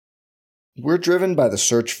We're driven by the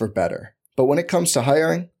search for better. But when it comes to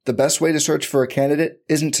hiring, the best way to search for a candidate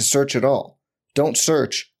isn't to search at all. Don't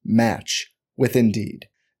search, match with Indeed.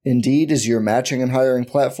 Indeed is your matching and hiring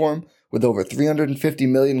platform with over 350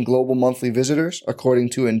 million global monthly visitors,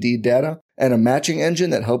 according to Indeed data, and a matching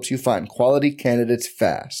engine that helps you find quality candidates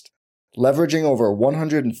fast. Leveraging over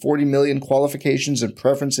 140 million qualifications and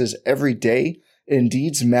preferences every day,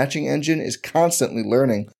 Indeed's matching engine is constantly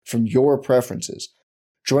learning from your preferences.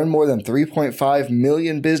 Join more than 3.5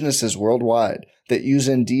 million businesses worldwide that use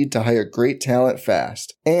Indeed to hire great talent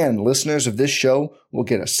fast. And listeners of this show will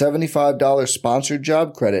get a $75 sponsored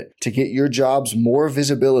job credit to get your jobs more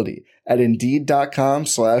visibility at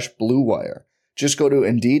Indeed.com/Blue Wire. Just go to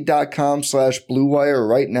Indeed.com/Blue Wire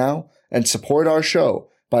right now and support our show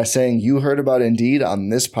by saying you heard about Indeed on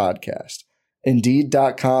this podcast.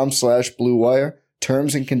 Indeed.com/Blue Wire.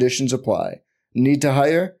 Terms and conditions apply. Need to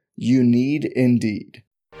hire? You need Indeed.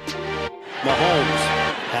 Mahomes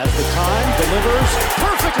has the time, delivers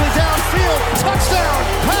perfectly downfield. Touchdown!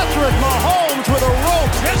 Patrick Mahomes with a rope.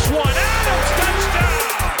 This one, Adams,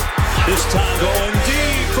 touchdown! This time going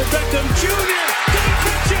deep for Beckham Jr. Did he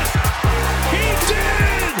catch it? He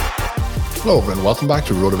did! Hello everyone, welcome back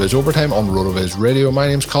to RotoViz Overtime on RotoViz Radio. My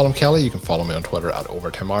name's Colin Kelly. You can follow me on Twitter at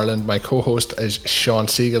Overtime Ireland. My co-host is Sean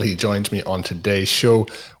Siegel. He joins me on today's show.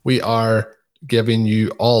 We are giving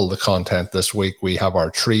you all the content this week. We have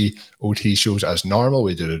our 3 OT shows as normal.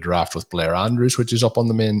 We did a draft with Blair Andrews, which is up on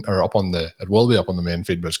the main, it will be up on the main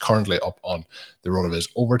feed, but it's currently up on the RotoViz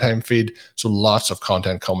Overtime feed. So lots of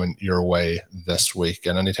content coming your way this week.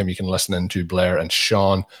 And anytime you can listen into Blair and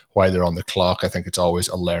Sean while they're on the clock, I think it's always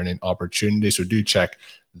a learning opportunity. So do check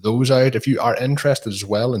those out. If you are interested as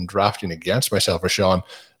well in drafting against myself or Sean,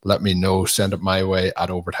 let me know. Send it my way at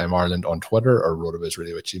Overtime Ireland on Twitter or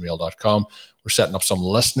rotovizradio@gmail.com. We're setting up some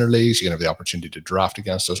listener leagues. You can have the opportunity to draft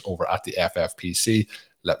against us over at the FFPC.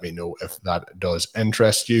 Let me know if that does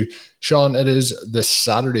interest you. Sean, it is this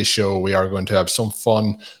Saturday show. We are going to have some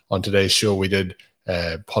fun on today's show. We did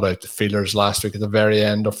put out the feelers last week at the very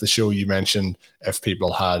end of the show. You mentioned if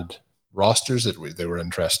people had rosters that they were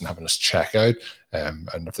interested in having us check out,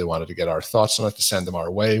 and if they wanted to get our thoughts on it, to send them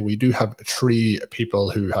our way. We do have 3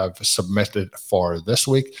 people who have submitted for this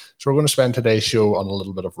week, so we're going to spend today's show on a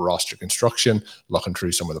little bit of roster construction, looking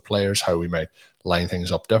through some of the players, how we might line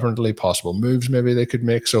things up differently, possible moves maybe they could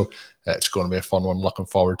make. So it's going to be a fun one. Looking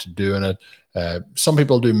forward to doing it. Some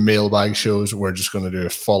people do mailbag shows. We're just going to do a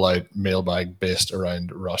full-out mailbag based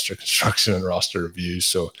around roster construction and roster reviews.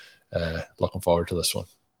 So looking forward to this one.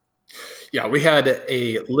 Yeah, we had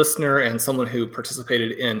a listener and someone who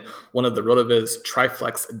participated in one of the RotoViz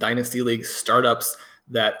Triflex Dynasty League startups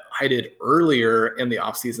that I did earlier in the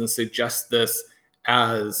offseason suggest this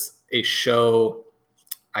as a show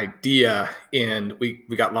idea, and we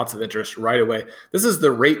got lots of interest right away. This is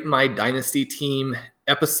the Rate My Dynasty Team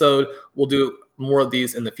episode. We'll do more of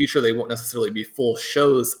these in the future. They won't necessarily be full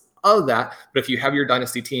shows of that, but if you have your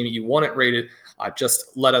Dynasty team, you want it rated,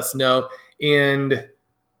 just let us know. And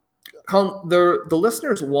the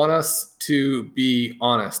listeners want us to be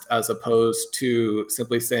honest as opposed to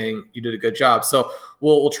simply saying you did a good job. So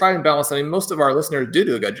we'll try and balance. I mean, most of our listeners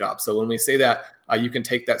do a good job. So when we say that, you can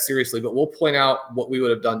take that seriously, but we'll point out what we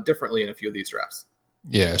would have done differently in a few of these drafts.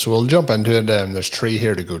 Yeah, so we'll jump into it. There's 3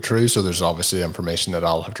 here to go through. So there's obviously information that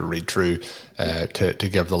I'll have to read through to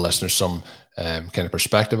give the listeners some kind of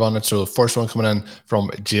perspective on it. So the first one coming in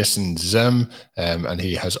from Jason Zim, and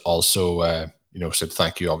he has also said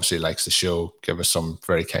thank you, obviously likes the show, give us some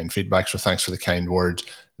very kind feedback. So thanks for the kind words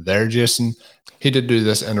there, Jason. He did do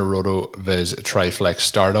this in a RotoViz Triflex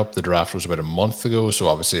startup. The draft was about a month ago, so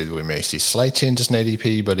obviously we may see slight changes in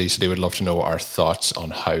ADP, but he said he would love to know our thoughts on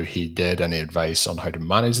how he did, any advice on how to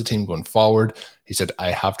manage the team going forward. He said,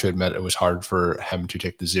 I have to admit it was hard for him to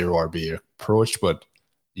take the 0 RB approach, but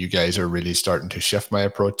you guys are really starting to shift my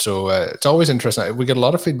approach. So it's always interesting. We get a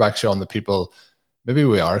lot of feedback, Sean, that people, maybe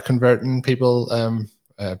we are converting people.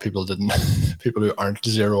 People who aren't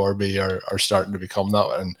 0 RB are starting to become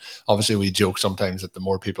that. And obviously we joke sometimes that the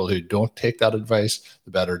more people who don't take that advice,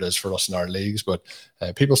 the better it is for us in our leagues. But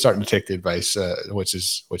people starting to take the advice, which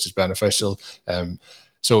is beneficial.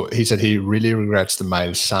 So he said he really regrets the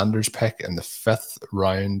Miles Sanders pick in the 5th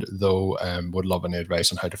round, though would love any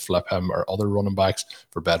advice on how to flip him or other running backs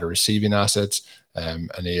for better receiving assets.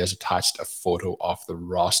 And he has attached a photo of the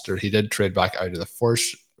roster. He did trade back out of the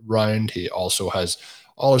 1st round. He also has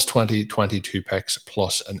all his 2022 picks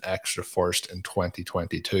plus an extra 1st in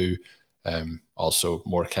 2022. Also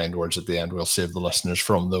more kind words at the end. We'll save the listeners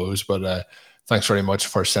from those. But thanks very much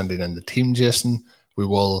for sending in the team, Jason. We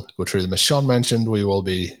will go through them. As Sean mentioned, we will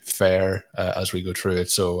be fair as we go through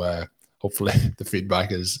it. So hopefully the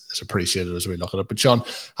feedback is appreciated as we look at it. But Sean,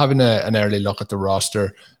 having an early look at the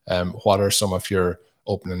roster, what are some of your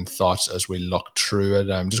opening thoughts as we look through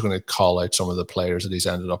it? I'm just going to call out some of the players that he's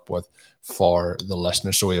ended up with for the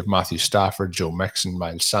listeners. So we have Matthew Stafford, Joe Mixon,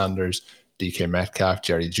 Miles Sanders, DK Metcalf,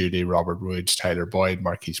 Jerry Jeudy, Robert Woods, Tyler Boyd,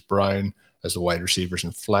 Marquise Brown as the wide receivers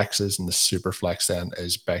and flexes. And the super flex then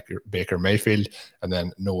is Baker Mayfield, and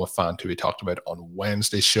then Noah Fant, who we talked about on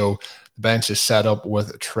Wednesday's show. The bench is set up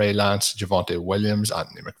with Trey Lance, Javonte Williams,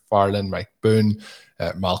 Anthony McFarland, Mike Boone,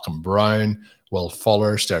 Malcolm Brown, Will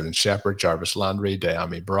Fuller, Sterling Shepard, Jarvis Landry,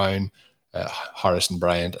 Diami Brown, Harrison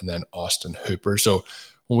Bryant, and then Austin Hooper. So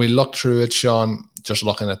when we look through it, Sean, just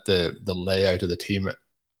looking at the layout of the team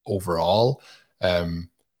overall,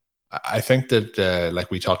 I think that,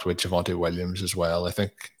 like we talked about Javonte Williams as well, I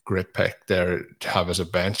think great pick there to have as a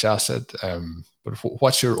bench asset. But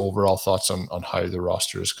what's your overall thoughts on how the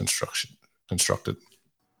roster is constructed?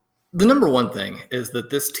 The number one thing is that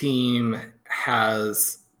this team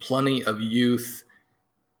has plenty of youth,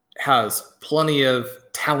 has plenty of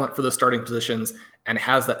talent for the starting positions, and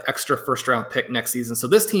has that extra first-round pick next season. So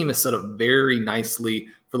this team is set up very nicely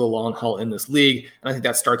for the long haul in this league, and I think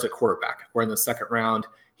that starts at quarterback, where in the second round,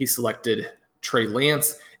 he selected Trey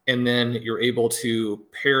Lance, and then you're able to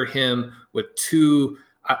pair him with two,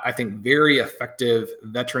 I think, very effective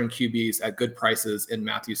veteran QBs at good prices in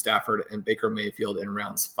Matthew Stafford and Baker Mayfield in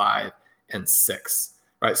rounds 5 and 6,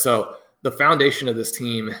 right? So the foundation of this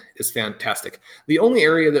team is fantastic. The only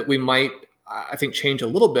area that we might, I think, change a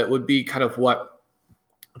little bit would be kind of what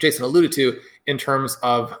Jason alluded to in terms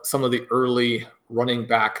of some of the early running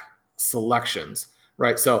back selections,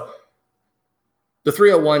 right? So the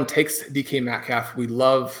 301 takes DK Metcalf. We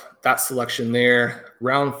love that selection there.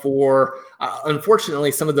 Round 4,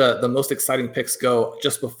 unfortunately, some of the most exciting picks go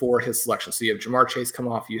just before his selection. So you have Jamar Chase come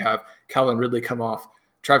off, you have Calvin Ridley come off,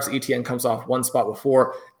 Travis Etienne comes off one spot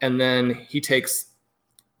before, and then he takes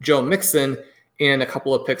Joe Mixon, and a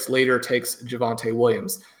couple of picks later takes Javonte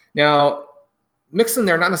Williams. Now, Mixon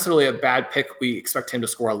there, not necessarily a bad pick. We expect him to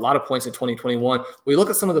score a lot of points in 2021. We look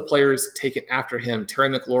at some of the players taken after him. Terry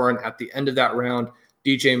McLaurin at the end of that round,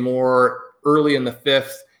 DJ Moore early in the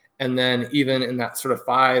 5th, and then even in that sort of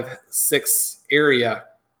 5-6 area,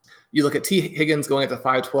 you look at T. Higgins going at the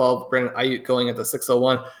 512, Brandon Ayuk going at the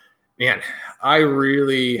 601. Man, I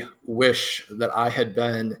really wish that I had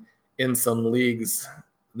been in some leagues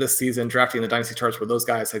this season drafting the dynasty charts where those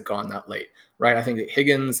guys had gone that late, right? I think that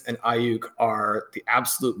Higgins and Ayuk are the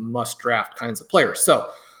absolute must-draft kinds of players. So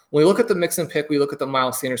when we look at the Mixon pick, we look at the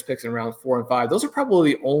Miles Sanders picks in round 4 and 5. Those are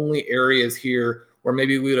probably the only areas here where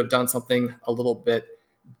maybe we would have done something a little bit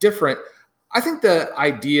different. I think the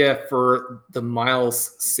idea for the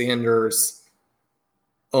Miles Sanders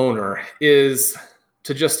owner is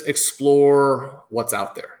to just explore what's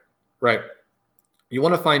out there, right? You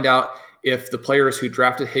want to find out if the players who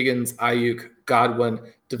drafted Higgins, Ayuk, Godwin,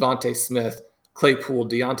 Devontae Smith, Claypool,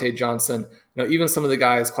 Deontay Johnson, even some of the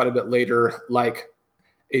guys quite a bit later, like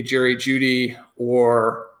a Jerry Jeudy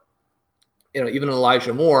or even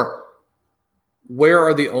Elijah Moore, where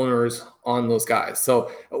are the owners on those guys?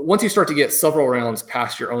 So once you start to get several rounds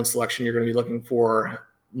past your own selection, you're going to be looking for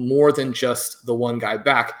more than just the one guy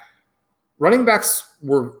back. Running backs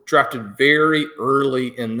were drafted very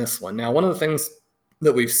early in this one. Now, one of the things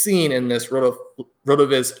that we've seen in this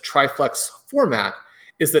RotoViz Triflex format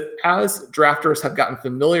is that as drafters have gotten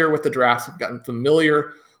familiar with the drafts, have gotten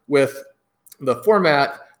familiar with the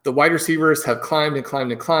format, the wide receivers have climbed and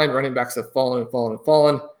climbed and climbed, running backs have fallen and fallen and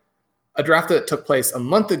fallen. A draft that took place a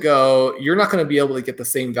month ago, you're not going to be able to get the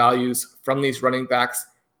same values from these running backs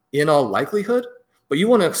in all likelihood, but you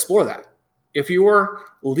want to explore that. If your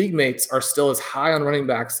league mates are still as high on running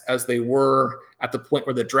backs as they were at the point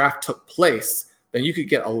where the draft took place, then you could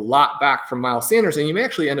get a lot back from Miles Sanders, and you may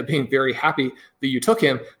actually end up being very happy that you took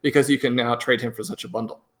him because you can now trade him for such a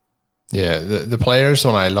bundle. Yeah, the players,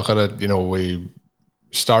 when I look at it, we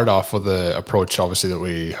start off with the approach, obviously, that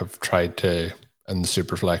we have tried to in the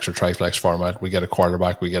Superflex or Triflex format. We get a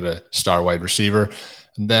quarterback, we get a star wide receiver,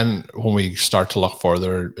 and then when we start to look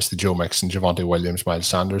further, it's the Joe Mixon, Javonte Williams, Miles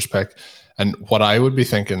Sanders pick. And what I would be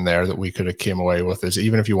thinking there that we could have came away with is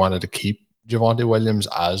even if you wanted to keep Javonte Williams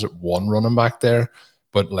as one running back there,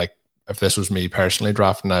 but like if this was me personally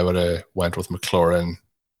drafting, I would have went with McLaurin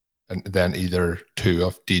and then either two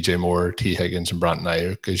of DJ Moore, T. Higgins, and Brandon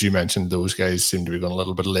Ayuk. As you mentioned, those guys seem to be going a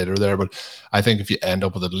little bit later there, but I think if you end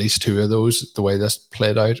up with at least two of those, the way this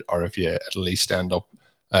played out, or if you at least end up,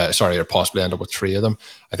 or possibly end up with three of them,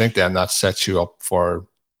 I think then that sets you up for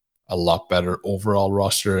a lot better overall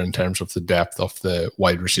roster in terms of the depth of the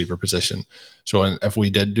wide receiver position. So if we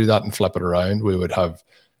did do that and flip it around, we would have,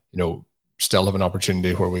 still have an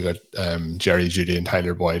opportunity where we got Jerry Jeudy and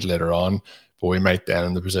Tyler Boyd later on, but we might then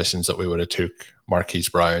in the positions that we would have took Marquise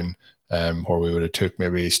Brown, or we would have took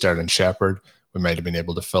maybe Sterling Shepard, we might have been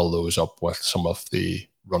able to fill those up with some of the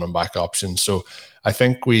running back options. So I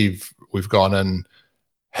think we've gone in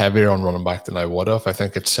heavier on running back than I would have. I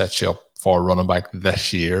think it sets you up for running back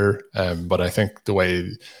this year. But I think the way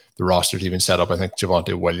the roster's even set up, I think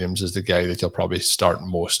Javonte Williams is the guy that you'll probably start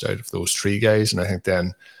most out of those three guys. And I think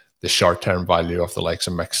then the short-term value of the likes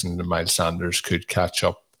of Mixon and Miles Sanders could catch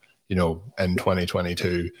up, in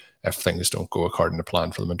 2022 if things don't go according to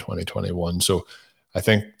plan for them in 2021. So I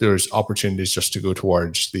think there's opportunities just to go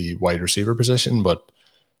towards the wide receiver position, but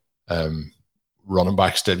running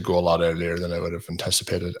backs did go a lot earlier than I would have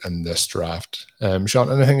anticipated in this draft.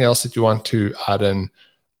 Sean, anything else that you want to add in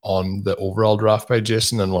on the overall draft by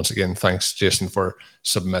Jason? And once again, thanks, Jason, for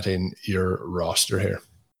submitting your roster here.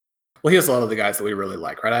 Well, he has a lot of the guys that we really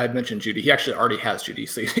like, right? I had mentioned Jeudy. He actually already has Jeudy,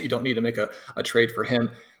 so you don't need to make a trade for him.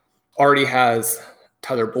 Already has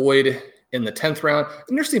Tyler Boyd in the 10th round.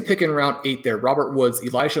 Interesting pick in round 8 there. Robert Woods,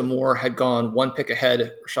 Elijah Moore had gone 1 pick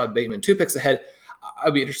ahead, Rashad Bateman 2 picks ahead.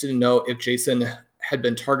 I'd be interested to know if Jason had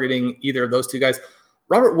been targeting either of those two guys.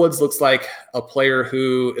 Robert Woods looks like a player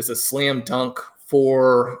who is a slam dunk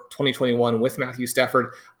for 2021 with Matthew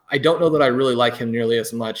Stafford. I don't know that I really like him nearly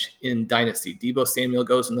as much in Dynasty. Deebo Samuel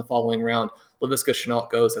goes in the following round. Laviska Shenault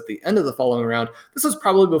goes at the end of the following round. This was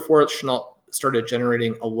probably before Shenault started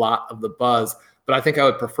generating a lot of the buzz, but I think I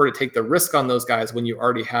would prefer to take the risk on those guys when you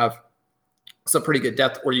already have some pretty good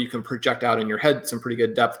depth, or you can project out in your head some pretty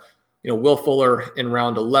good depth. Will Fuller in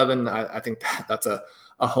round 11, I think that's a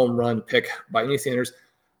home run pick by any standards.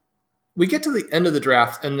 We get to the end of the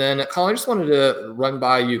draft, and then, Colin, I just wanted to run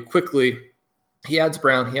by you quickly. He adds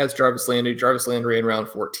Brown. He adds Jarvis Landry. Jarvis Landry in round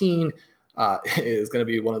 14 is going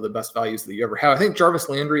to be one of the best values that you ever have. I think Jarvis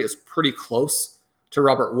Landry is pretty close to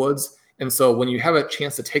Robert Woods. And so when you have a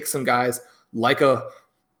chance to take some guys like a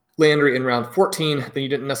Landry in round 14, then you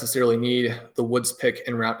didn't necessarily need the Woods pick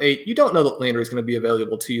in round 8. You don't know that Landry is going to be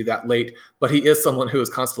available to you that late, but he is someone who is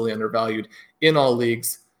constantly undervalued in all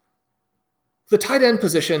leagues. The tight end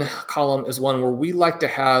position column is one where we like to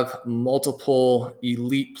have multiple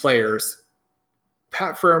elite players.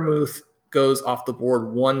 Pat Freiermuth goes off the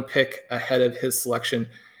board 1 pick ahead of his selection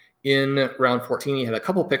in round 14. He had a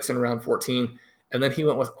couple picks in round 14, and then he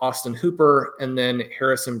went with Austin Hooper and then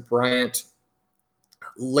Harrison Bryant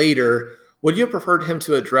later. Would you have preferred him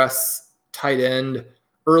to address tight end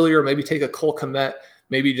earlier, maybe take a Cole Kmet,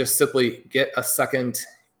 maybe just simply get a second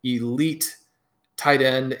elite tight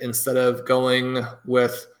end instead of going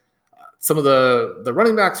with some of the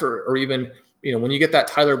running backs, or even, when you get that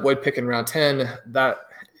Tyler Boyd pick in round 10, that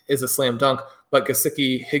is a slam dunk. But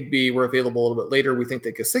Gesicki, Higbee were available a little bit later. We think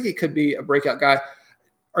that Gesicki could be a breakout guy.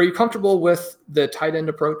 Are you comfortable with the tight end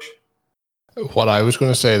approach? What I was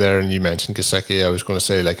going to say there, and you mentioned Gesicki, I was going to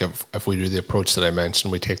say, like, if we do the approach that I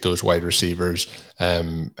mentioned, we take those wide receivers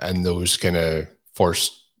and those kind of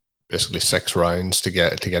first basically 6 rounds to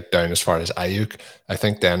get down as far as Ayuk. I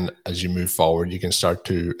think then as you move forward, you can start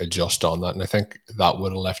to adjust on that. And I think that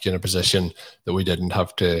would have left you in a position that we didn't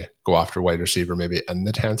have to go after wide receiver maybe in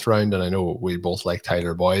the 10th round. And I know we both like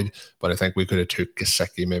Tyler Boyd, but I think we could have took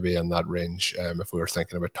Gesicki maybe in that range if we were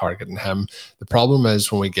thinking about targeting him. The problem is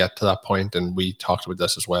when we get to that point, and we talked about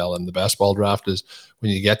this as well in the best ball draft, is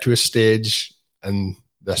when you get to a stage in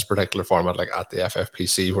this particular format, like at the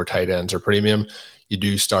FFPC where tight ends are premium, you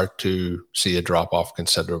do start to see a drop-off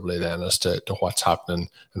considerably then as to what's happening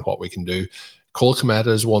and what we can do. Cole Kmet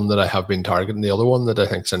is one that I have been targeting. The other one that I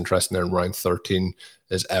think is interesting there in round 13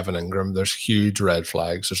 is Evan Ingram. There's huge red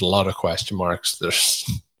flags. There's a lot of question marks. There's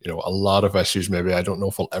a lot of issues. Maybe I don't know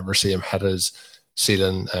if we'll ever see him hit his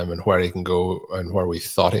ceiling and where he can go and where we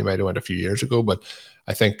thought he might have went a few years ago. But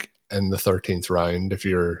I think in the 13th round, if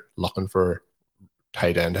you're looking for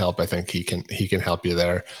tight end help, I think he can help you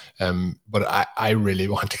there. But I really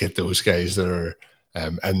want to get those guys that are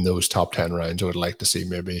in those top 10 rounds. I would like to see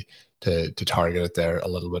maybe to target it there a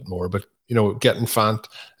little bit more. But getting Fant,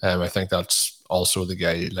 I think that's also the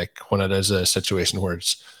guy. Like when it is a situation where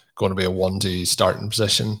it's going to be a onesie starting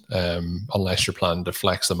position, unless you're planning to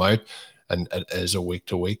flex them out, and it is a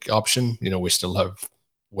week-to-week option. We still have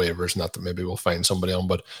waivers, not that maybe we'll find somebody on,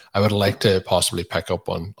 but I would like to possibly pick up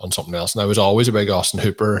on something else. And I was always a big Austin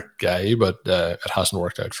Hooper guy, but it hasn't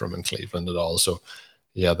worked out for him in Cleveland at all. So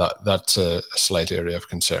yeah, that's a slight area of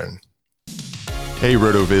concern. Hey,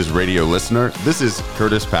 RotoViz radio listener, this is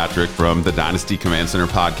Curtis Patrick from the Dynasty Command Center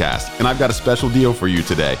podcast, and I've got a special deal for you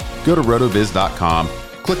today. Go to rotoviz.com,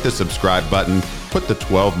 click the subscribe button, put the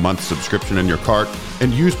 12-month subscription in your cart,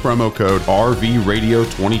 and use promo code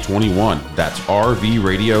RVRadio2021. That's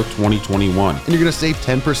RVRadio2021. And you're going to save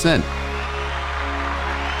 10%.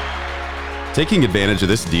 Taking advantage of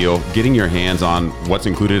this deal, getting your hands on what's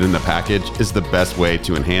included in the package is the best way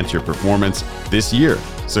to enhance your performance this year.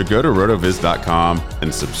 So go to rotoviz.com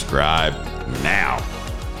and subscribe now.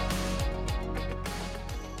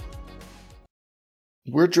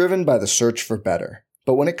 We're driven by the search for better.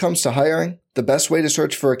 But when it comes to hiring, the best way to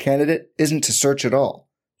search for a candidate isn't to search at all.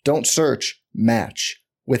 Don't search, match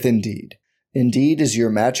with Indeed. Indeed is your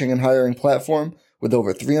matching and hiring platform with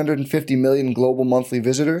over 350 million global monthly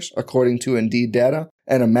visitors, according to Indeed data,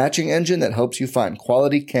 and a matching engine that helps you find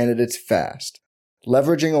quality candidates fast.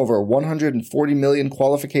 Leveraging over 140 million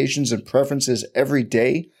qualifications and preferences every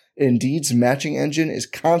day, Indeed's matching engine is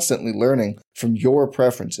constantly learning from your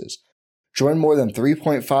preferences. Join more than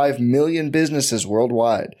 3.5 million businesses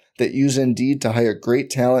worldwide that use Indeed to hire great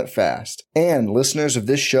talent fast. And listeners of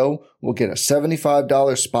this show will get a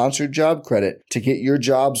 $75 sponsored job credit to get your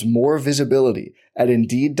jobs more visibility at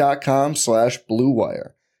Indeed.com/Blue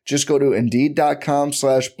Wire. Just go to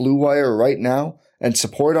Indeed.com/Blue Wire right now and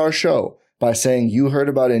support our show by saying you heard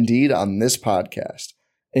about Indeed on this podcast.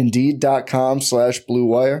 Indeed.com/Blue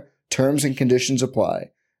Wire. Terms and conditions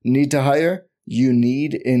apply. Need to hire? You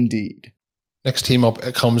need Indeed. Next team up,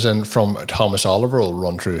 it comes in from Thomas Oliver. We'll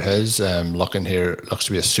run through his. Looking here, looks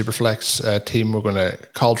to be a Superflex team. We're going to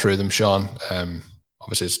call through them, Sean.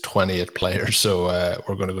 Obviously, it's 28 players, so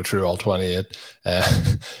we're going to go through all 28.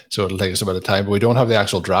 So it'll take us a bit of time. But we don't have the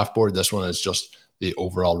actual draft board. This one is just the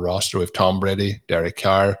overall roster. We have Tom Brady, Derek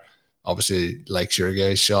Carr, obviously likes your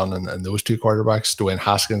guys, Sean, and those two quarterbacks, Dwayne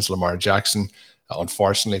Haskins, Lamar Jackson.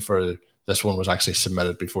 Unfortunately for this one was actually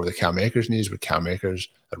submitted before the Cam Akers news, with Cam Akers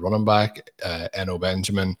at running back, Eno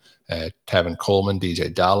Benjamin, Tevin Coleman,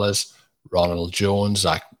 DJ Dallas, Ronald Jones,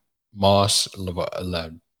 Zach Moss,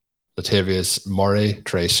 Latavius Murray,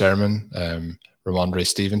 Trey Sermon, Ramondre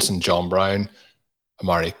Stevenson, John Brown,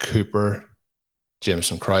 Amari Cooper,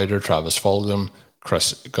 Jameson Crowder, Travis Fulgham,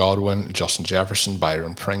 Chris Godwin, Justin Jefferson,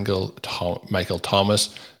 Byron Pringle, Michael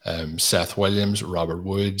Thomas, Seth Williams, Robert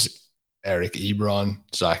Woods, Eric Ebron,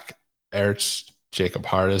 Zach Ertz, Jacob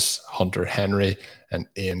Harris, Hunter Henry, and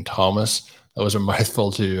Ian Thomas. That was a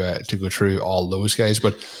mouthful to go through all those guys.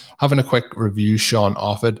 But having a quick review, Sean,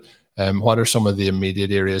 off it, what are some of the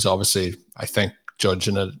immediate areas? Obviously, I think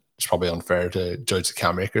judging it, it's probably unfair to judge the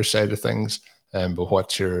Cam Akers side of things. But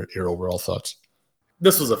what's your overall thoughts?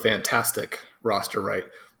 This was a fantastic roster, right,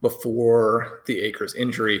 before the Akers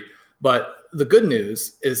injury. But the good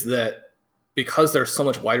news is that because there's so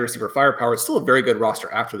much wide receiver firepower, it's still a very good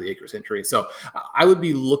roster after the Akers injury. So I would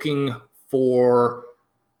be looking for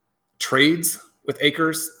trades with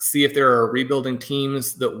Akers, see if there are rebuilding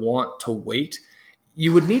teams that want to wait.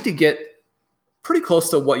 You would need to get pretty close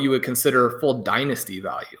to what you would consider full dynasty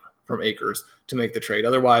value from Akers to make the trade.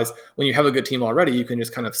 Otherwise, when you have a good team already, you can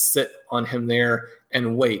just kind of sit on him there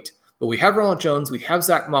and wait. But we have Ronald Jones, we have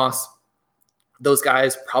Zach Moss. Those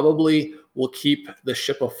guys probably will keep the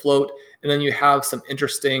ship afloat. And then you have some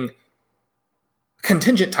interesting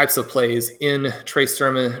contingent types of plays in Trey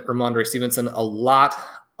Sermon, Ramondre Stevenson. A lot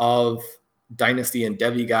of dynasty and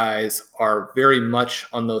Devy guys are very much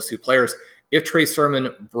on those two players. If Trey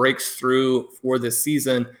Sermon breaks through for this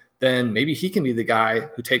season, then maybe he can be the guy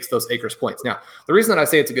who takes those Akers points. Now, the reason that I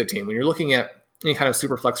say it's a good team, when you're looking at any kind of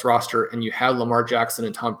super flex roster and you have Lamar Jackson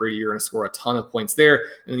and Tom Brady, you're going to score a ton of points there.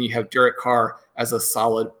 And then you have Derek Carr as a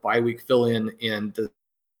solid bye-week fill-in and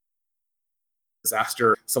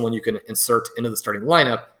disaster, someone you can insert into the starting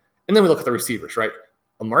lineup. And then we look at the receivers, right?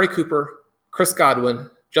 Amari Cooper, Chris Godwin,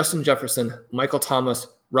 Justin Jefferson, Michael Thomas,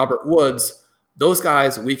 Robert Woods. Those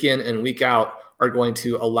guys week in and week out are going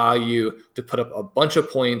to allow you to put up a bunch of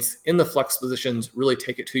points in the flex positions, really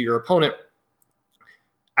take it to your opponent.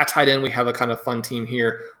 At tight end, we have a kind of fun team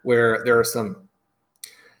here where there are some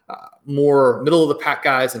more middle of the pack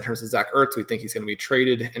guys in terms of Zach Ertz. We think he's going to be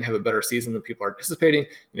traded and have a better season than people are anticipating.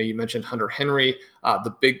 You mentioned Hunter Henry,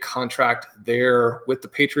 the big contract there with the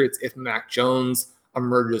Patriots. If Mac Jones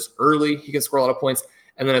emerges early, he can score a lot of points.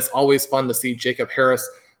 And then it's always fun to see Jacob Harris,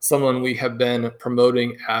 someone we have been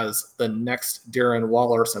promoting as the next Darren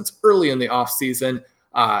Waller since early in the offseason.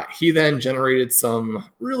 He then generated some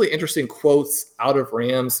really interesting quotes out of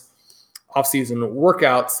Rams offseason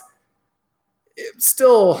workouts. It's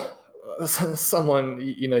still someone,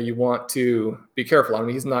 you want to be careful. I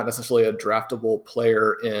mean, he's not necessarily a draftable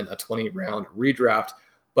player in a 20-round redraft,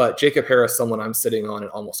 but Jacob Harris, someone I'm sitting on in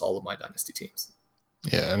almost all of my dynasty teams.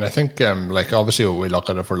 Yeah, and I think like obviously we look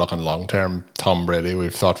at, if we're looking long term, Tom Brady,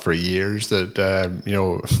 we've thought for years that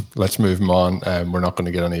let's move him on. We're not going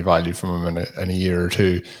to get any value from him in a year or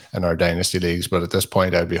two in our dynasty leagues. But at this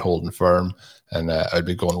point, I'd be holding firm and I'd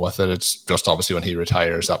be going with it. It's just obviously when he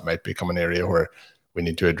retires, that might become an area where we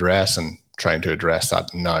need to address, and trying to address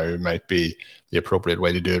that now might be the appropriate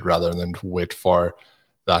way to do it rather than to wait for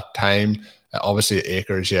that time. Obviously,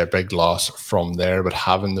 Akers, big loss from there, but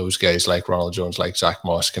having those guys like Ronald Jones, like Zach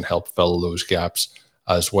Moss can help fill those gaps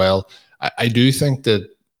as well. I do think that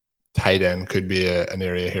tight end could be an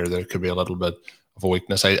area here that could be a little bit of a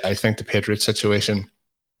weakness. I think the Patriots situation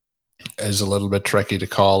is a little bit tricky to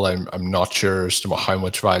call. I'm not sure as to how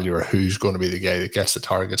much value or who's going to be the guy that gets the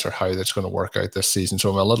targets or how that's going to work out this season. So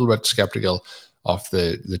I'm a little bit skeptical of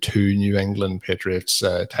the two New England Patriots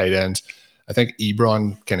tight ends. I think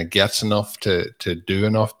Ebron kind of gets enough to do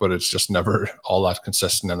enough, but it's just never all that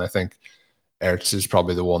consistent. And I think Ertz is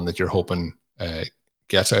probably the one that you're hoping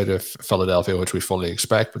gets out of Philadelphia, which we fully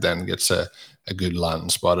expect, but then gets a good landing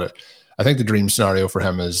spot. I think the dream scenario for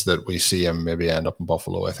him is that we see him maybe end up in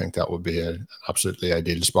Buffalo. I think that would be an absolutely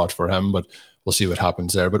ideal spot for him, but we'll see what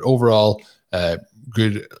happens there. But overall,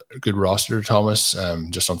 good roster, Thomas.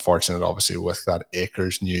 Just unfortunate, obviously, with that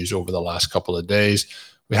Akers news over the last couple of days.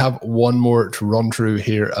 We have one more to run through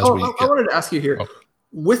here. I wanted to ask you here,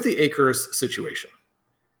 with the Akers situation,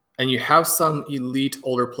 and you have some elite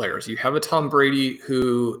older players. You have a Tom Brady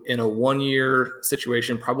who, in a 1-year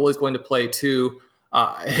situation, probably is going to play 2.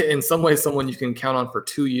 In some ways, someone you can count on for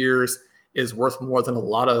 2 years is worth more than a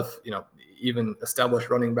lot of, even established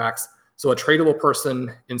running backs. So a tradable person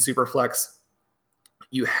in Superflex.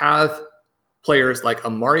 You have players like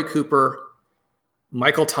Amari Cooper,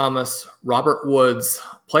 Michael Thomas, Robert Woods,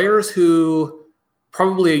 players who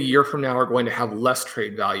probably a year from now are going to have less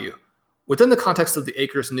trade value. Within the context of the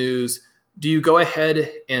Akers news, do you go ahead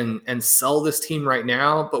and sell this team right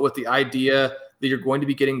now, but with the idea that you're going to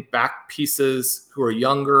be getting back pieces who are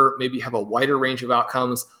younger, maybe have a wider range of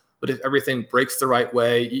outcomes, but if everything breaks the right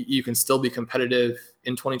way, you can still be competitive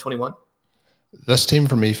in 2021? This team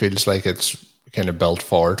for me feels like it's kind of built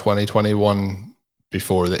for 2021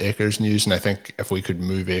 before the Akers news. And I think if we could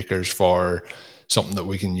move Akers for something that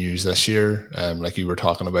we can use this year, like you were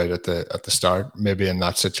talking about at the start, maybe in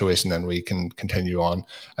that situation, then we can continue on.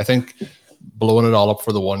 I think blowing it all up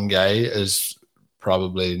for the one guy is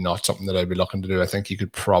probably not something that I'd be looking to do. I think you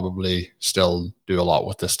could probably still do a lot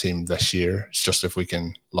with this team this year. It's just if we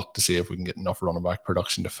can look to see if we can get enough running back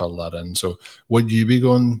production to fill that in. So would you be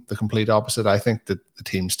going the complete opposite? I think that the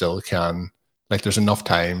team still can, like there's enough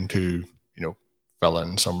time to, fill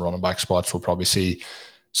in some running back spots. We'll probably see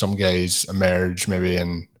some guys emerge maybe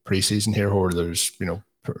in preseason here where there's,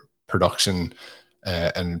 production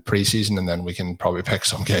in preseason, and then we can probably pick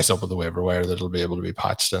some guys up with the waiver wire that'll be able to be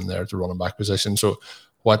patched in there at the running back position. So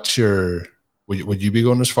would you be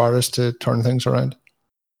going as far as to turn things around?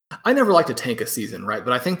 I never like to tank a season, right?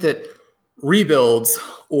 But I think that rebuilds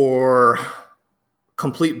or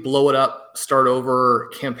complete blow it up, start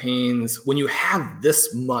over campaigns, when you have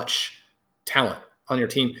this much talent on your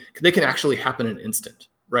team, they can actually happen in an instant,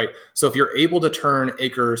 right? So if you're able to turn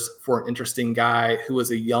Akers for an interesting guy who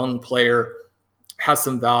is a young player, has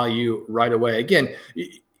some value right away. Again,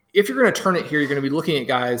 if you're going to turn it here, you're going to be looking at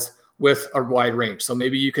guys with a wide range. So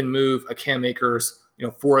maybe you can move a Cam Akers,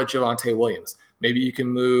 for a Javonte Williams. Maybe you can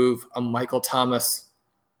move a Michael Thomas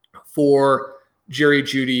for Jerry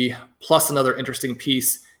Jeudy, plus another interesting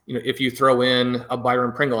piece. If you throw in a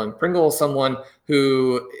Byron Pringle, and Pringle is someone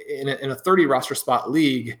who in a 30 roster spot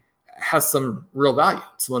league has some real value.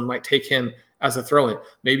 Someone might take him as a throw in.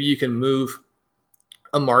 Maybe you can move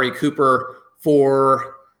Amari Cooper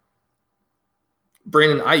for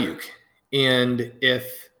Brandon Ayuk. And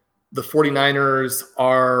if the 49ers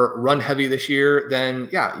are run heavy this year, then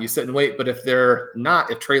you sit and wait. But if they're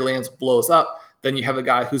not, if Trey Lance blows up, then you have a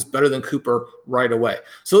guy who's better than Cooper right away.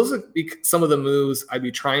 So those would be some of the moves I'd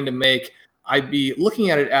be trying to make. I'd be looking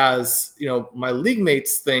at it as, my league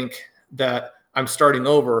mates think that I'm starting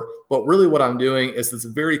over, but really what I'm doing is this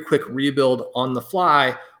very quick rebuild on the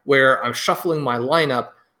fly where I'm shuffling my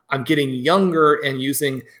lineup. I'm getting younger and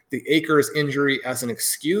using the Akers injury as an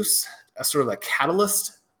excuse, as sort of a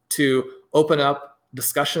catalyst to open up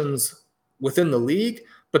discussions within the league.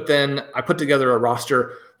 But then I put together a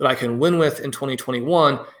roster that I can win with in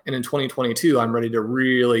 2021. And in 2022, I'm ready to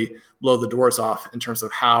really blow the doors off in terms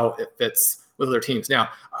of how it fits with other teams. Now,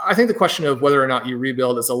 I think the question of whether or not you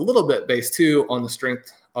rebuild is a little bit based too on the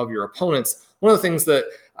strength of your opponents. One of the things that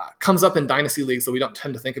comes up in dynasty leagues that we don't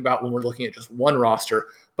tend to think about when we're looking at just one roster.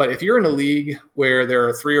 But if you're in a league where there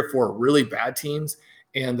are 3 or 4 really bad teams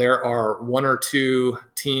and there are one or two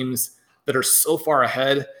teams that are so far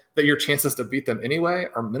ahead that your chances to beat them anyway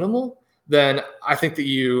are minimal, then I think that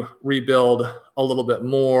you rebuild a little bit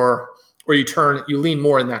more, or you lean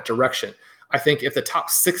more in that direction. I think if the top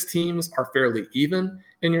 6 teams are fairly even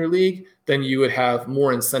in your league, then you would have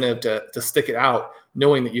more incentive to stick it out,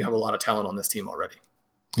 knowing that you have a lot of talent on this team already.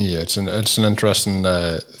 Yeah, it's an interesting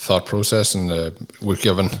thought process, and we've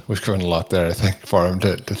given a lot there, I think, for him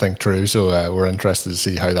to think through. So we're interested to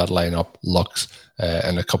see how that lineup looks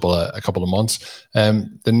in a couple of months.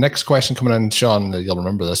 The next question coming in, Sean, you'll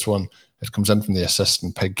remember this one. It comes in from the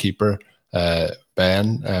assistant pig keeper,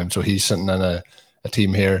 Ben. So he's sitting in a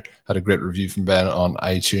team here. Had a great review from Ben on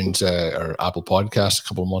iTunes or Apple Podcasts a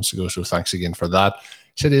couple of months ago. So thanks again for that.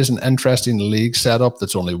 He said he has an interesting league setup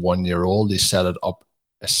that's only 1 year old. He set it up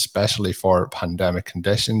especially for pandemic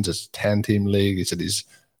conditions. It's a 10-team league. He said he's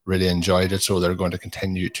really enjoyed it, so they're going to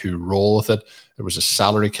continue to roll with it. There was a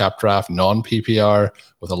salary cap draft, non-PPR,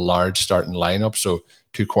 with a large starting lineup. So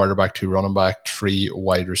 2 quarterback, 2 running back, 3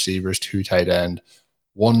 wide receivers, 2 tight end,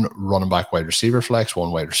 1 running back wide receiver flex,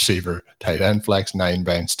 1 wide receiver tight end flex, 9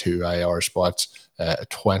 bench, 2 IR spots, a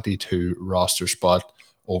 22 roster spot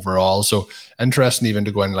overall. So interesting even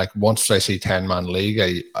to go in, like, once I see 10-man league,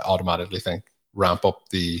 I automatically think ramp up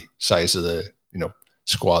the size of the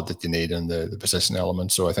squad that you need in the position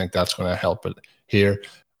element. So I think that's going to help it here.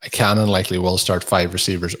 I can and likely will start 5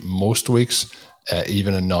 receivers most weeks,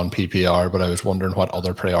 even in non-PPR, but I was wondering what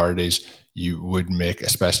other priorities you would make,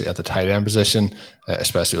 especially at the tight end position,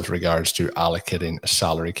 especially with regards to allocating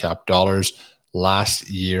salary cap dollars. Last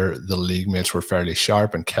year, the league mates were fairly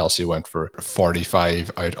sharp, and Kelsey went for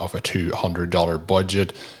 45 out of a $200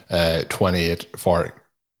 budget, 28 for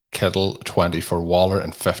Kittle, 20 for Waller,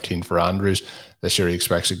 and 15 for Andrews. This year he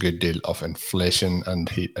expects a good deal of inflation, and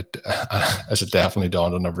as it definitely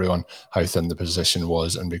dawned on everyone how thin the position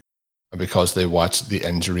was, and because they watched the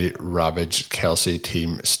injury-ravaged Kelsey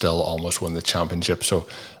team still almost win the championship. So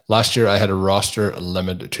last year I had a roster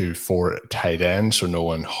limited to 4 tight ends, so no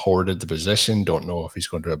one hoarded the position. Don't know if he's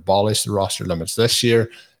going to abolish the roster limits this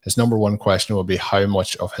year. His number one question will be how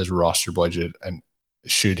much of his roster budget and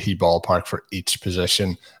should he ballpark for each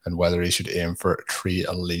position, and whether he should aim for 3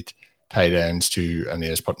 elite tight ends to, and he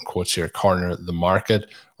has put in quotes here, corner the market,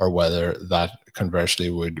 or whether that conversely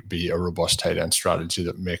would be a robust tight end strategy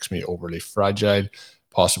that makes me overly fragile.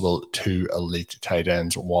 Possible 2 elite tight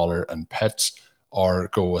ends, Waller and Pitts, or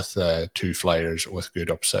go with 2 flyers with good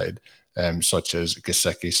upside, such as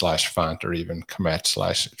Gesicki / Fant, or even Komet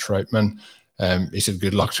 / Troutman. He said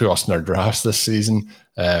good luck to us in our drafts this season.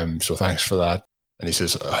 So thanks for that. And he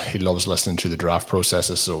says he loves listening to the draft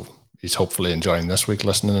processes, so he's hopefully enjoying this week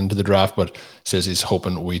listening into the draft, but says he's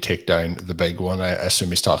hoping we take down the big one. I assume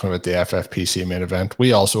he's talking about the FFPC main event.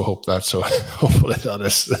 We also hope that, so hopefully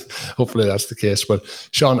that's the case. But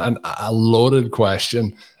Sean, a loaded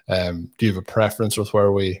question. Do you have a preference with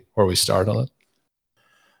where we start on it?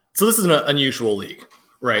 So this is an unusual league,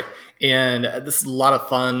 right? And this is a lot of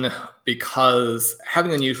fun because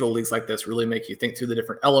having unusual leagues like this really make you think through the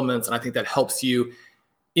different elements. And I think that helps you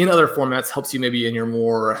in other formats, helps you maybe in your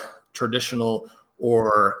more traditional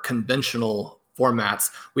or conventional formats.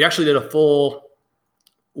 We actually did a full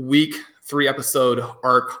week 3 episode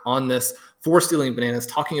arc on this for Stealing Bananas,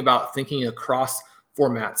 talking about thinking across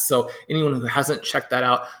formats. So anyone who hasn't checked that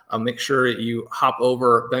out, make sure you hop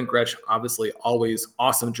over. Ben Gretsch, obviously always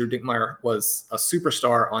awesome. Drew Dinkmeyer was a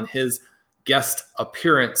superstar on his guest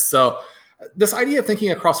appearance. So this idea of thinking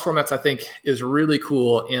across formats, I think, is really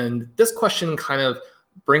cool. And this question kind of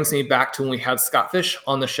brings me back to when we had Scott Fish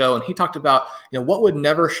on the show, and he talked about, what would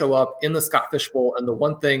never show up in the Scott Fish Bowl. And the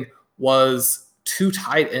one thing was 2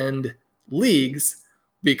 tight end leagues,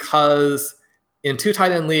 because in 2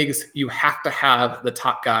 tight end leagues, you have to have the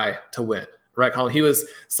top guy to win, right, Colin? He was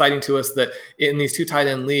citing to us that in these 2 tight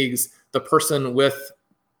end leagues, the person with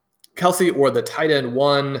Kelsey or the tight end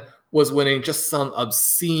 1 was winning just some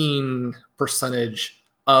obscene percentage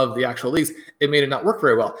of the actual leagues. It made it not work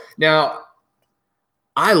very well. Now,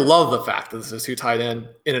 I love the fact that this is 2 tight end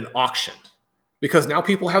in an auction, because now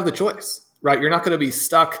people have the choice, right? You're not going to be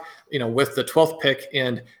stuck, with the 12th pick.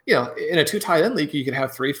 And, in a 2 tight end league, you could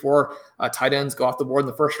have 3-4 tight ends go off the board in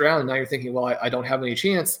the first round. And now you're thinking, well, I don't have any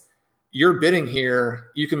chance. You're bidding here.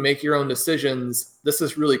 You can make your own decisions. This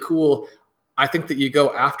is really cool. I think that you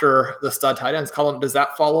go after the stud tight ends. Colin, does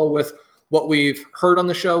that follow with what we've heard on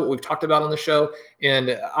the show, what we've talked about on the show?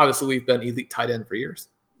 And obviously we've been elite tight end for years.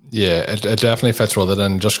 Yeah, it definitely fits with it.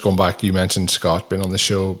 And just going back, you mentioned Scott being on the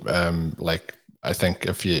show. I think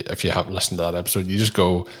if you haven't listened to that episode, you just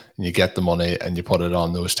go and you get the money and you put it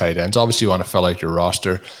on those tight ends. Obviously, you want to fill out your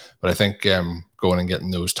roster, but I think going and getting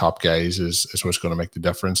those top guys is what's going to make the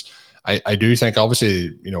difference. I do think,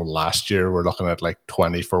 obviously, last year we're looking at like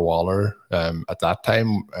 20 for Waller at that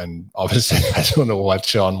time. And obviously, I don't know what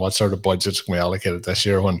sort of budget's going to be allocated this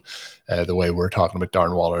year when the way we're talking about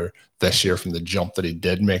Darren Waller this year from the jump that he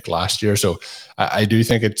did make last year. So I do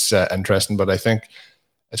think it's interesting, but I think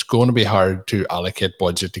it's going to be hard to allocate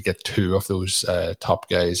budget to get two of those top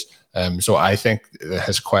guys. So I think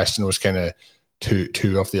his question was kind of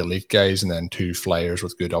two of the elite guys and then two flyers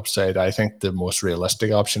with good upside. I think the most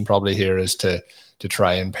realistic option probably here is to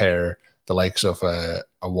try and pair the likes of a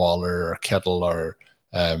Waller or Kittle or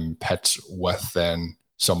Pitts with then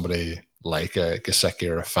somebody like a Gesicki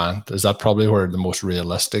or a Fant. Is that probably where the most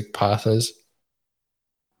realistic path is?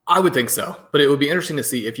 I would think so, but it would be interesting to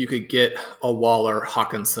see if you could get a Waller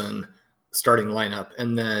Hawkinson starting lineup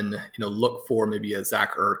and then, look for maybe a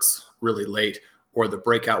Zach Ertz really late or the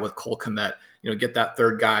breakout with Cole Kmet, get that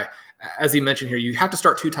third guy. As he mentioned here, you have to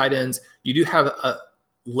start two tight ends. You do have a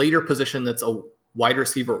later position that's a wide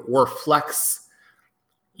receiver or flex.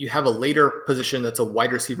 You have a later position that's a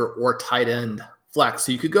wide receiver or tight end flex.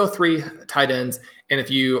 So you could go three tight ends. And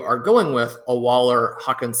if you are going with a Waller,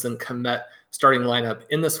 Hawkinson, Kmet starting lineup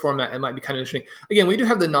in this format, it might be kind of interesting. Again, we do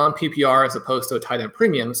have the non-PPR as opposed to a tight end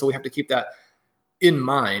premium, so we have to keep that in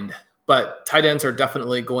mind. But tight ends are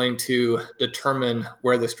definitely going to determine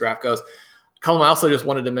where this draft goes. Colin, I also just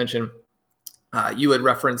wanted to mention, you had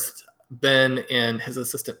referenced Ben and his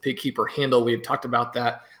assistant Pigkeeper handle. We had talked about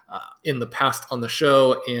that in the past on the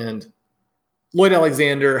show. And Lloyd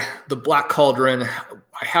Alexander, the Black Cauldron.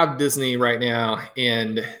 I have Disney right now,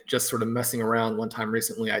 and just sort of messing around one time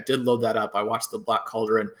recently, I did load that up. I watched the Black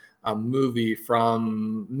Cauldron movie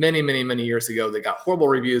from many, many, many years ago. They got horrible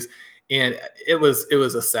reviews, and it was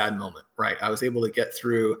a sad moment, right? I was able to get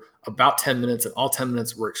through about 10 minutes, and all 10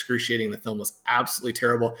 minutes were excruciating. The film was absolutely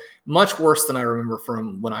terrible, much worse than I remember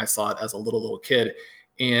from when I saw it as a little kid.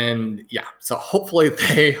 And yeah, so hopefully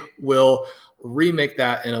they will remake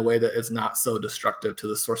that in a way that is not so destructive to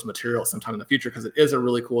the source material sometime in the future, because it is a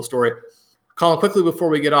really cool story. Colin, quickly before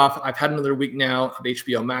we get off, I've had another week now of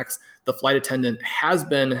HBO Max. The Flight Attendant has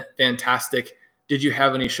been fantastic. Did you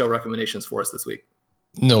have any show recommendations for us this week?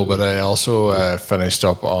 No, but I also finished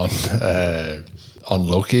up on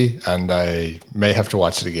Loki, and I may have to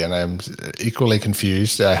watch it again. I'm equally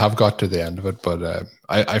confused. I have got to the end of it, but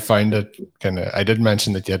I find it kind of. I did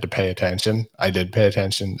mention that you had to pay attention. I did pay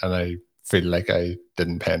attention, and I feel like I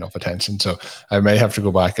didn't pay enough attention. So I may have to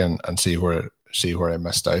go back and see where I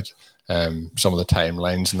missed out. Some of the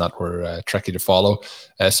timelines and that were tricky to follow.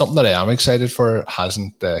 Something that I am excited for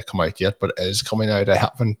hasn't come out yet, but is coming out. I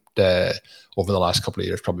haven't over the last couple of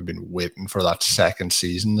years probably been waiting for that second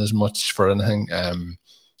season as much for anything.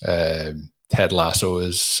 Ted Lasso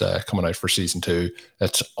is coming out for season 2.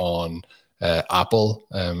 It's on Apple,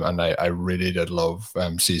 and I really did love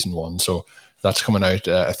season 1. So that's coming out,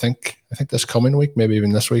 I think this coming week, maybe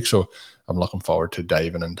even this week. So I'm looking forward to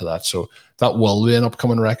diving into that. So that will be an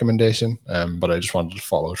upcoming recommendation. But I just wanted to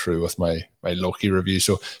follow through with my Loki review.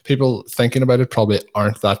 So people thinking about it probably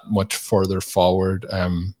aren't that much further forward,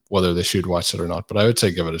 whether they should watch it or not. But I would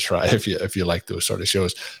say give it a try if you like those sort of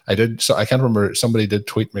shows. I can't remember. Somebody did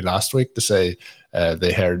tweet me last week to say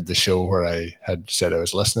they heard the show where I had said I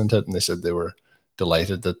was listening to it, and they said they were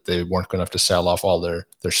delighted that they weren't going to have to sell off all their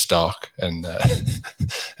stock in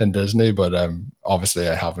Disney, but obviously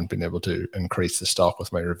I haven't been able to increase the stock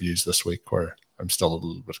with my reviews this week, where I'm still a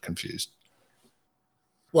little bit confused.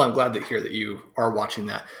 Well, I'm glad to hear that you are watching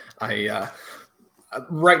that. I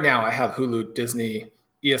right now I have Hulu, Disney,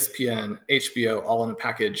 ESPN, HBO all in a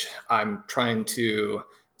package. I'm trying to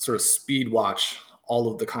sort of speed watch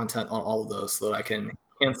all of the content on all of those so that I can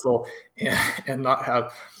cancel and not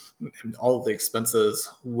have all of the expenses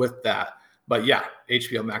with that. But yeah,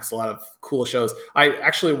 HBO Max, a lot of cool shows. I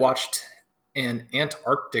actually watched an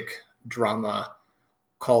Antarctic drama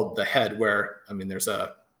called The Head, where, there's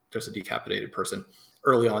a decapitated person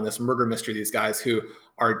early on, this murder mystery, these guys who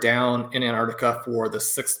are down in Antarctica for the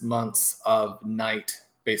 6 months of night,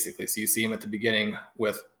 basically. So you see them at the beginning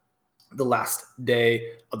with the last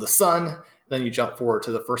day of the sun, then you jump forward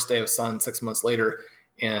to the first day of sun 6 months later,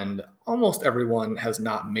 and almost everyone has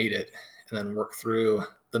not made it, and then work through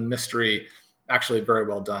the mystery. Actually very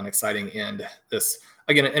well done, exciting. And this,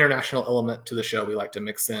 again, an international element to the show. We like to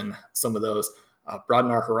mix in some of those,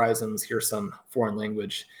 broaden our horizons, hear some foreign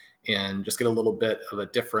language, and just get a little bit of a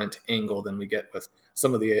different angle than we get with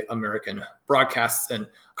some of the American broadcasts. And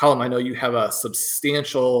Colin, I know you have a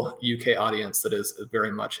substantial UK audience that is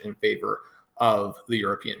very much in favor of the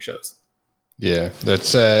European shows. Yeah,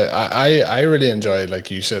 that's I really enjoy,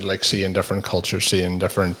 like you said, like seeing different cultures, seeing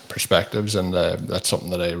different perspectives, and that's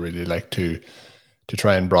something that I really like to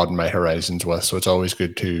try and broaden my horizons with. So it's always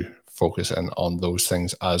good to focus in on those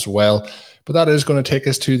things as well. But that is going to take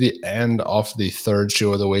us to the end of the third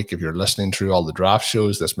show of the week. If you're listening through all the draft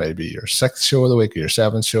shows, this may be your 6th show of the week or your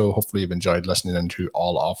 7th show. Hopefully you've enjoyed listening into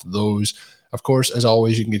all of those. Of course, as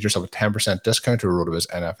always, you can get yourself a 10% discount to RotoViz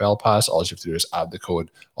NFL Pass. All you have to do is add the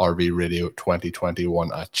code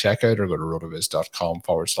RVRadio2021 at checkout, or go to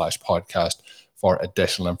rotoviz.com/podcast for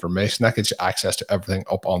additional information. That gets you access to everything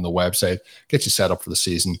up on the website, gets you set up for the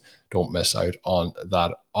season. Don't miss out on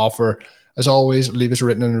that offer. As always, leave us a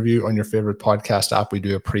written review on your favorite podcast app. We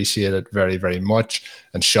do appreciate it very, very much.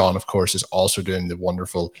 And Sean, of course, is also doing the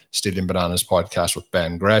wonderful Stealing Bananas podcast with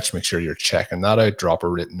Ben Gretsch. Make sure you're checking that out. Drop a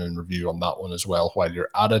written review on that one as well while you're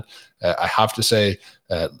at it. I have to say,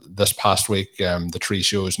 this past week, the 3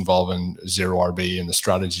 shows involving Zero RB and the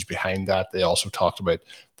strategies behind that. They also talked about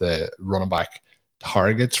the running back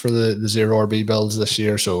targets for the Zero RB builds this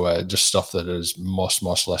year. So just stuff that is must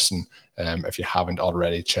listen. If you haven't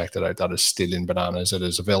already checked it out, that is Stealing Bananas. It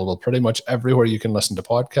is available pretty much everywhere you can listen to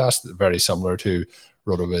podcasts, very similar to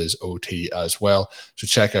RotoViz OT as well. So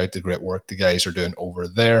check out the great work the guys are doing over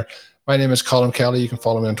there. My name is Colin Kelly. You can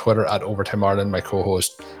follow me on Twitter at Overtime Ireland. My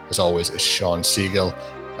co-host, as always, is Sean Siegel.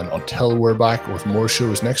 And until we're back with more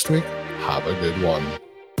shows next week, have a good one.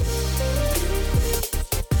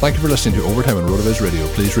 Thank you for listening to Overtime on RotoViz Radio.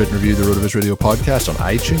 Please rate and review the RotoViz Radio podcast on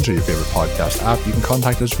iTunes or your favorite podcast app. You can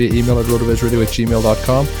contact us via email at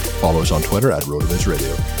rotovizradio@gmail.com. Follow us on Twitter at RotoViz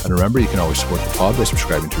Radio. And remember, you can always support the pod by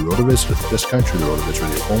subscribing to RotoViz with a discount through the RotoViz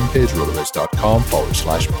Radio homepage,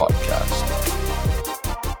 rotoviz.com/podcast.